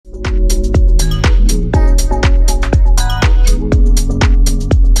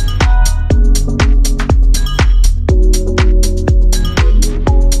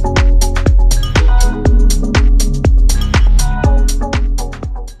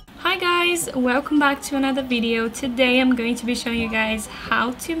guys, welcome back to another video. Today I'm going to be showing you guys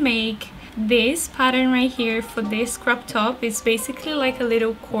how to make this pattern right here for this crop top. It's basically like a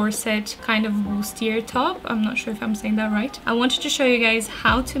little corset kind of bustier top. I'm not sure if I'm saying that right. I wanted to show you guys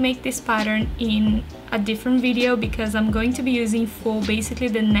how to make this pattern in a different video because I'm going to be using for basically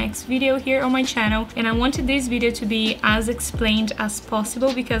the next video here on my channel, and I wanted this video to be as explained as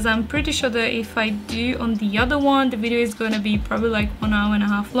possible because I'm pretty sure that if I do on the other one, the video is going to be probably like 1.5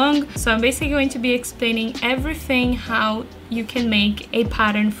 hours long. So I'm basically going to be explaining everything how you can make a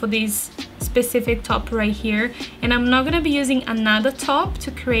pattern for this specific top right here, and I'm not going to be using another top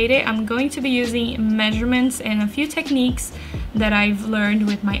to create it. I'm going to be using measurements and a few techniques that I've learned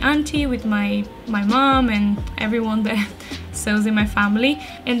with my auntie, with my mom, and everyone that sews in my family.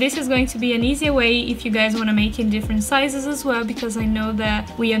 And this is going to be an easier way if you guys want to make in different sizes as well, because I know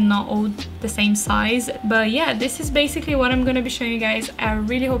that we are not all the same size. But yeah, this is basically what I'm going to be showing you guys. I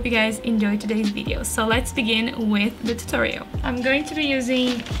really hope you guys enjoy today's video. So let's begin with the tutorial. I'm going to be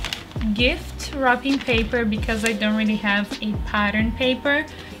using gift wrapping paper because I don't really have a pattern paper.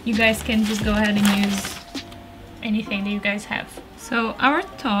 You guys can just go ahead and use anything that you guys have. So our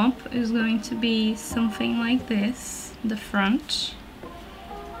top is going to be something like this. The front,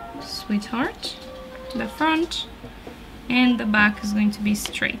 sweetheart, the front, and the back is going to be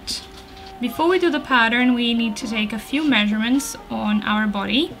straight. Before we do the pattern, we need to take a few measurements on our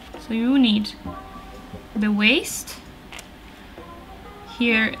body. So you need the waist,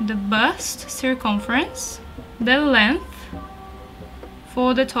 here the bust circumference, the length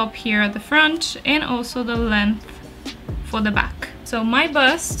for the top here at the front, and also the length for the back. So my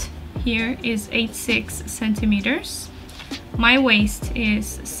bust here is 86 centimeters. My waist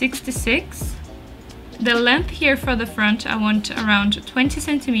is 66. The length here for the front I want around 20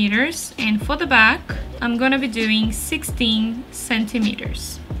 centimeters, and for the back I'm gonna be doing 16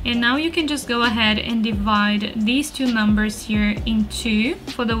 centimeters. And now you can just go ahead and divide these two numbers here in two.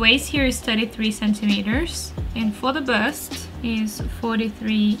 For the waist here is 33 centimeters, and for the bust is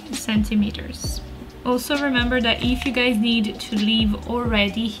 43 centimeters. Also remember that if you guys need to leave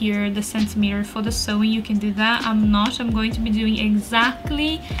already here the centimeter for the sewing, you can do that. I'm going to be doing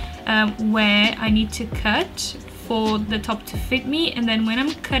exactly where I need to cut for the top to fit me, and then when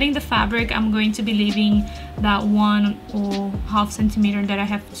I'm cutting the fabric I'm going to be leaving that 1.5 centimeter that I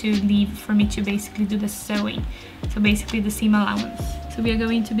have to leave for me to basically do the sewing, so basically the seam allowance. So we are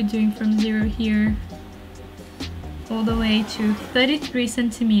going to be doing from 0 here all the way to 33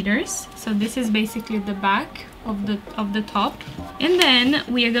 centimeters. So this is basically the back of the top, and then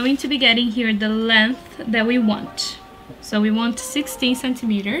we are going to be getting here the length that we want. So we want 16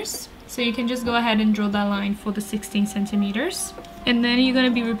 centimeters. So you can just go ahead and draw that line for the 16 centimeters, and then you're going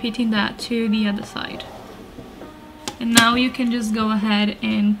to be repeating that to the other side. And now you can just go ahead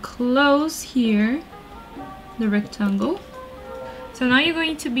and close here the rectangle. So now you're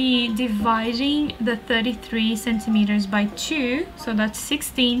going to be dividing the 33 centimeters by 2, so that's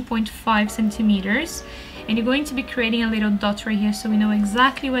 16.5 centimeters. And you're going to be creating a little dot right here so we know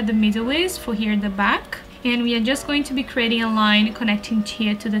exactly where the middle is for here the back. And we are just going to be creating a line connecting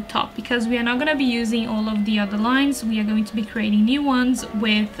here to the top, because we are not going to be using all of the other lines. We are going to be creating new ones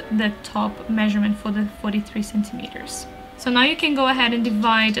with the top measurement for the 43 centimeters. So now you can go ahead and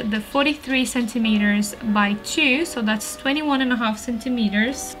divide the 43 centimeters by 2, so that's 21.5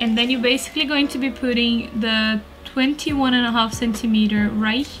 centimeters. And then you're basically going to be putting the 21.5 centimeter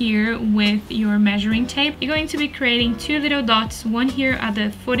right here with your measuring tape. You're going to be creating two little dots, one here at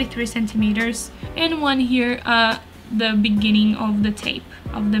the 43 centimeters and one here at the beginning of the tape,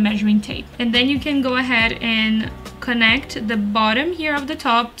 of the measuring tape. And then you can go ahead and connect the bottom here of the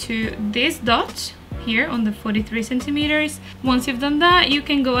top to this dot here on the 43 centimeters. Once you've done that, you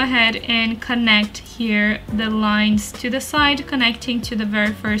can go ahead and connect here the lines to the side, connecting to the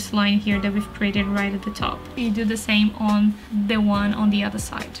very first line here that we've created right at the top. You do the same on the one on the other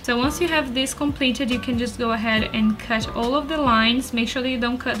side. So once you have this completed, you can just go ahead and cut all of the lines. Make sure that you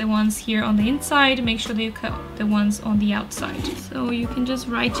don't cut the ones here on the inside, make sure that you cut the ones on the outside. So you can just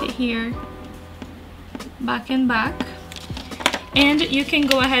write it here, back and back. And you can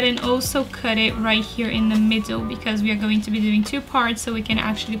go ahead and also cut it right here in the middle, because we are going to be doing two parts so we can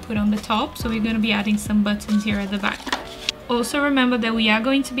actually put on the top. So we're going to be adding some buttons here at the back. Also remember that we are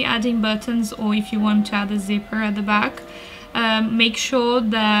going to be adding buttons, or if you want to add a zipper at the back, make sure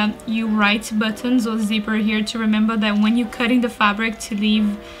that you write buttons or zipper here to remember that when you're cutting the fabric to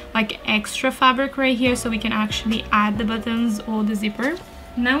leave like extra fabric right here so we can actually add the buttons or the zipper.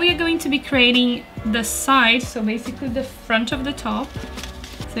 Now we are going to be creating the side, so basically the front of the top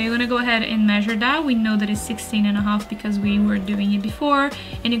So you're gonna go ahead and measure that. We know that it's 16.5 because we were doing it before.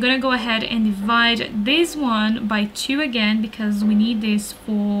 And you're gonna go ahead and divide this one by 2 again because we need this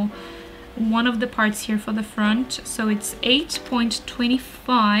for one of the parts here for the front. So it's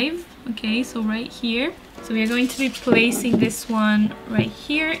 8.25. Okay, so right here. So we are going to be placing this one right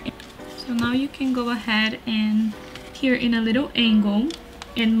here. So now you can go ahead and here in a little angle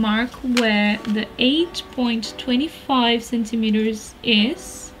and mark where the 8.25 centimeters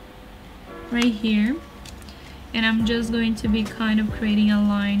is, right here. And I'm just going to be kind of creating a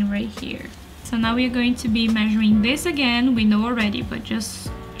line right here. So now we are going to be measuring this again. We know already, but just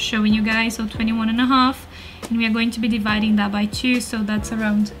showing you guys. So 21.5, and we are going to be dividing that by 2, so that's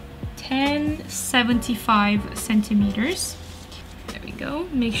around 10.75 centimeters. There we go.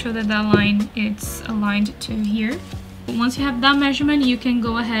 Make sure that that line is aligned to here. Once you have that measurement, you can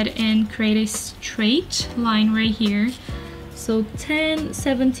go ahead and create a straight line right here. So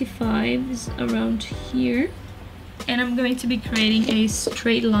 10.75 is around here. And I'm going to be creating a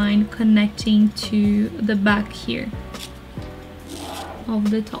straight line connecting to the back here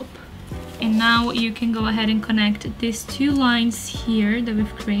of the top. And now you can go ahead and connect these 2 lines here that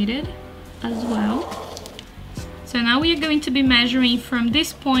we've created as well. So now we are going to be measuring from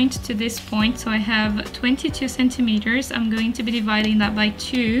this point to this point. So I have 22 centimeters. I'm going to be dividing that by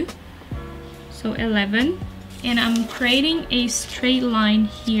 2, so 11. And I'm creating a straight line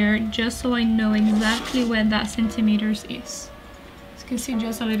here just so I know exactly where that centimeters is. As you can see,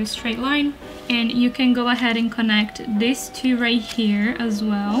 just a little straight line. And you can go ahead and connect these 2 right here as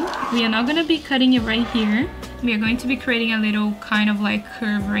well. We are not going to be cutting it right here. We are going to be creating a little kind of like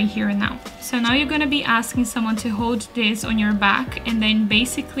curve right here now. So now you're going to be asking someone to hold this on your back, and then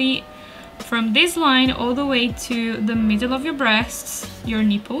basically from this line all the way to the middle of your breasts, your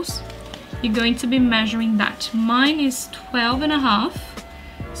nipples, you're going to be measuring that. Mine is 12.5,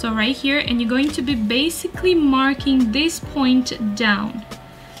 so right here, and you're going to be basically marking this point down.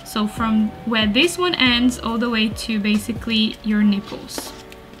 So from where this one ends all the way to basically your nipples.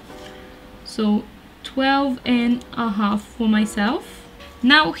 So 12.5 for myself.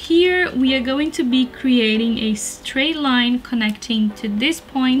 Now here we are going to be creating a straight line connecting to this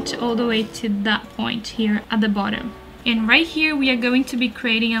point all the way to that point here at the bottom. And right here we are going to be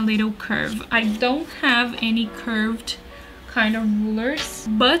creating a little curve. I don't have any curved kind of rulers,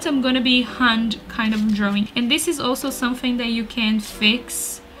 but I'm gonna be hand kind of drawing. And this is also something that you can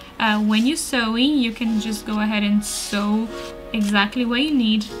fix when you're sewing. You can just go ahead and sew exactly what you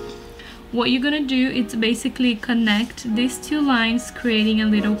need. What you're gonna do is basically connect these 2 lines, creating a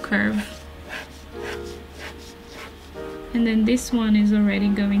little curve. And then this one is already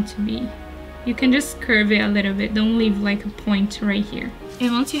going to be, you can just curve it a little bit, don't leave like a point right here.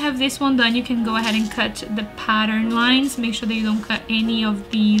 And once you have this one done, you can go ahead and cut the pattern lines. Make sure that you don't cut any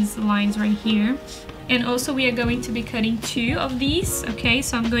of these lines right here. And also we are going to be cutting 2 of these, okay?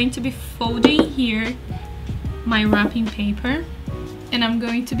 So I'm going to be folding here my wrapping paper, and I'm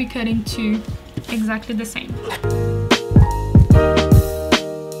going to be cutting 2 exactly the same.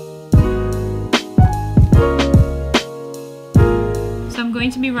 So I'm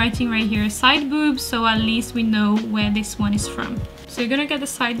going to be writing right here side boobs, so at least we know where this one is from. So you're gonna get the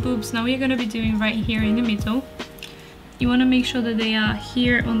side boobs. Now we're gonna be doing right here in the middle. You wanna make sure that they are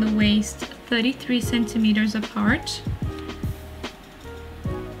here on the waist, 33 centimeters apart.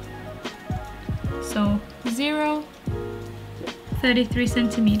 So 0, 33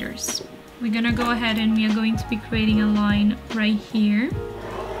 centimeters. We're gonna go ahead and we are going to be creating a line right here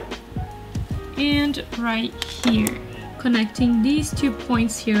and right here, connecting these 2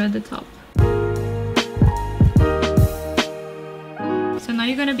 points here at the top. So now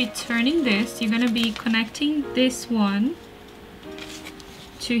you're gonna be turning this, you're gonna be connecting this one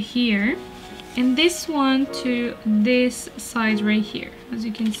to here and this one to this side right here, as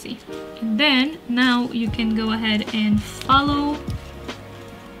you can see. And then now you can go ahead and follow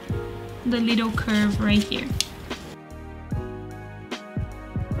the little curve right here.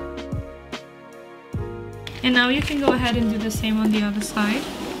 And now you can go ahead and do the same on the other side.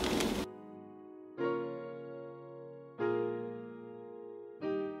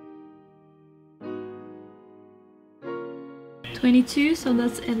 $22, so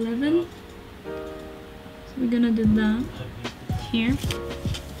that's 11. So we're gonna do that here.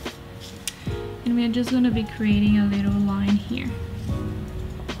 And we're just gonna be creating a little line here.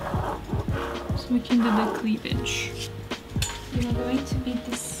 So we can do the cleavage. You're going to be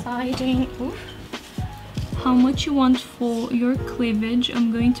deciding how much you want for your cleavage.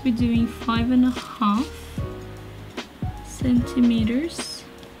 I'm going to be doing 5.5 centimeters.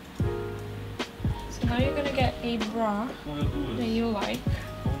 So now you're gonna get a bra that you like.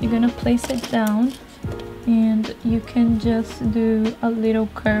 you're gonna place it down, and you can just do a little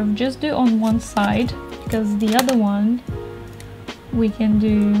curve. Just do on one side, because the other one we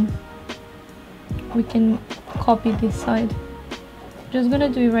can copy this side. Just gonna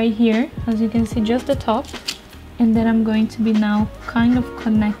do it right here, as you can see, just the top, and then I'm going to be now kind of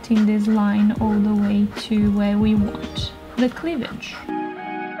connecting this line all the way to where we want the cleavage.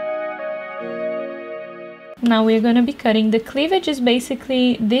 Now we're going to be cutting. The cleavage is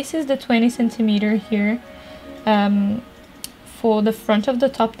basically, this is the 20 centimeter here for the front of the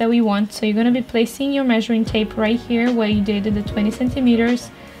top that we want. So you're going to be placing your measuring tape right here where you did the 20 centimeters,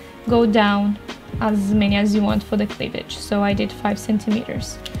 go down as many as you want for the cleavage. So I did 5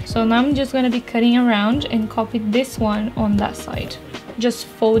 centimeters. So now I'm just going to be cutting around and copy this one on that side. Just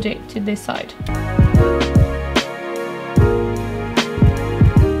fold it to this side.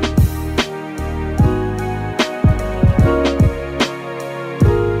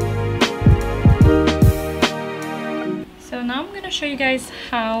 Show you guys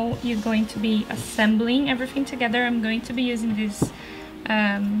how you're going to be assembling everything together. I'm going to be using this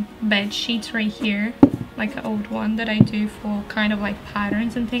bed sheet right here, like an old one that I do for kind of like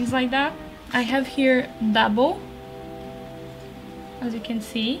patterns and things like that. I have here double, as you can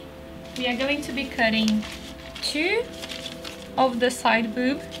see. We are going to be cutting 2 of the side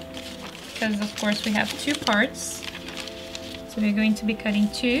boob, because of course we have 2 parts, so we're going to be cutting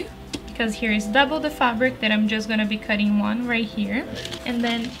 2. Because here is double the fabric, that I'm just going to be cutting 1 right here, and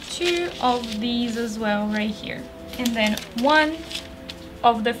then 2 of these as well right here, and then 1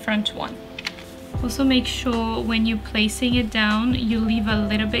 of the front one. Also make sure when you're placing it down you leave a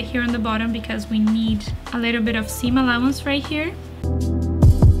little bit here on the bottom, because we need a little bit of seam allowance right here.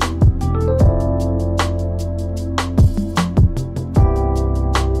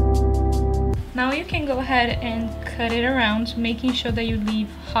 Now you can go ahead and cut it around, making sure that you leave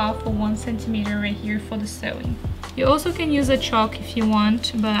half or 1 centimeter right here for the sewing. You also can use a chalk if you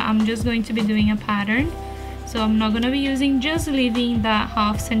want, but I'm just going to be doing a pattern, so I'm not going to be using, just leaving that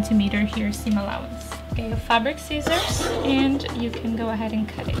half centimeter here seam allowance. Okay, your fabric scissors, and you can go ahead and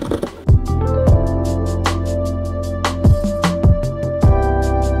cut it.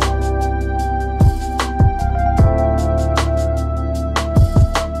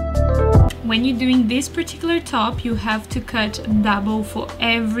 When you're doing this particular top, you have to cut double for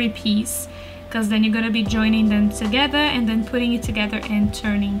every piece, because then you're going to be joining them together and then putting it together and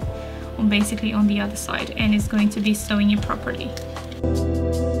turning on basically on the other side, and it's going to be sewing it properly.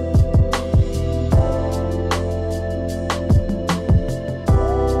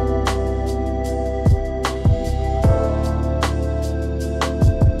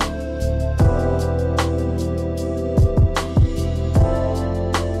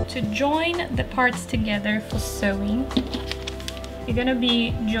 Join the parts together for sewing. You're going to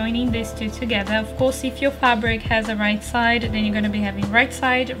be joining these 2 together. Of course, if your fabric has a right side, then you're going to be having right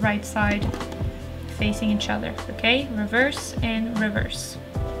side facing each other, okay? Reverse and reverse.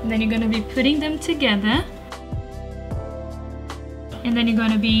 And then you're going to be putting them together, and then you're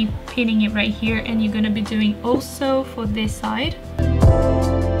going to be pinning it right here, and you're going to be doing also for this side.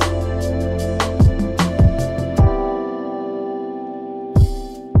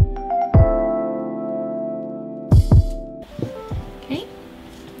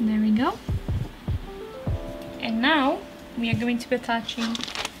 Now we are going to be attaching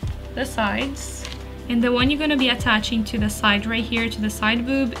the sides, and the one you're going to be attaching to the side right here, to the side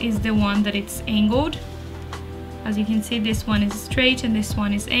boob, is the one that it's angled. As you can see, this one is straight and this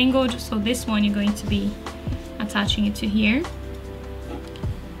one is angled, so this one you're going to be attaching it to here,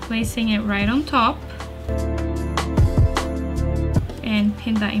 placing it right on top, and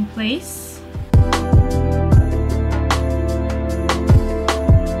pin that in place.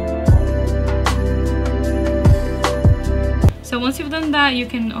 So once you've done that, you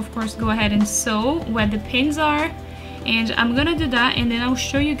can of course go ahead and sew where the pins are, and I'm gonna do that, and then I'll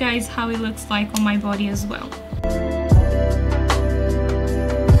show you guys how it looks like on my body as well.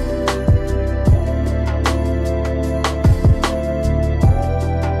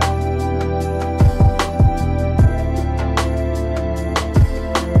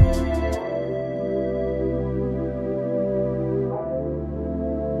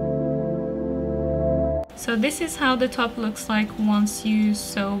 So this is how the top looks like once you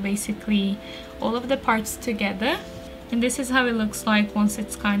sew basically all of the parts together, and this is how it looks like once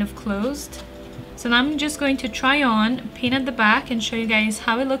it's kind of closed. So now I'm just going to try on, pin at the back, and show you guys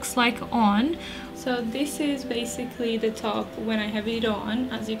how it looks like on. So this is basically the top when I have it on.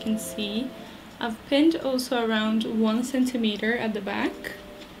 As you can see, I've pinned also around 1 centimeter at the back,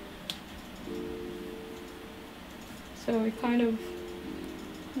 so it kind of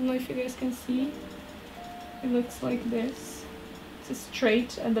I don't know if you guys can see. It looks like this. It's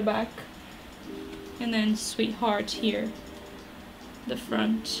straight at the back, and then sweetheart here, the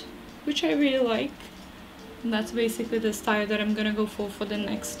front, which I really like. And that's basically the style that I'm gonna go for the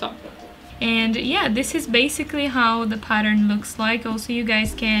next top. And yeah, this is basically how the pattern looks like. Also, you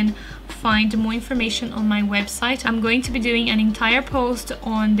guys can find more information on my website. I'm going to be doing an entire post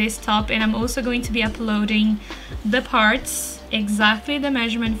on this top, and I'm also going to be uploading the parts, exactly the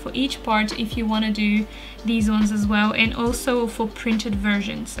measurement for each part if you want to do these ones as well, and also for printed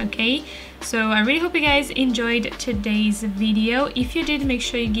versions. Okay, so I really hope you guys enjoyed today's video. If you did, make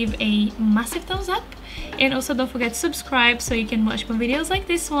sure you give a massive thumbs up, and also don't forget to subscribe so you can watch more videos like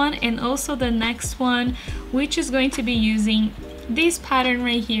this one and also the next one, which is going to be using this pattern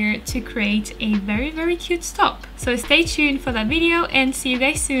right here to create a very cute top. So stay tuned for that video and see you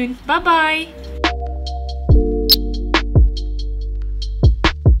guys soon. Bye bye.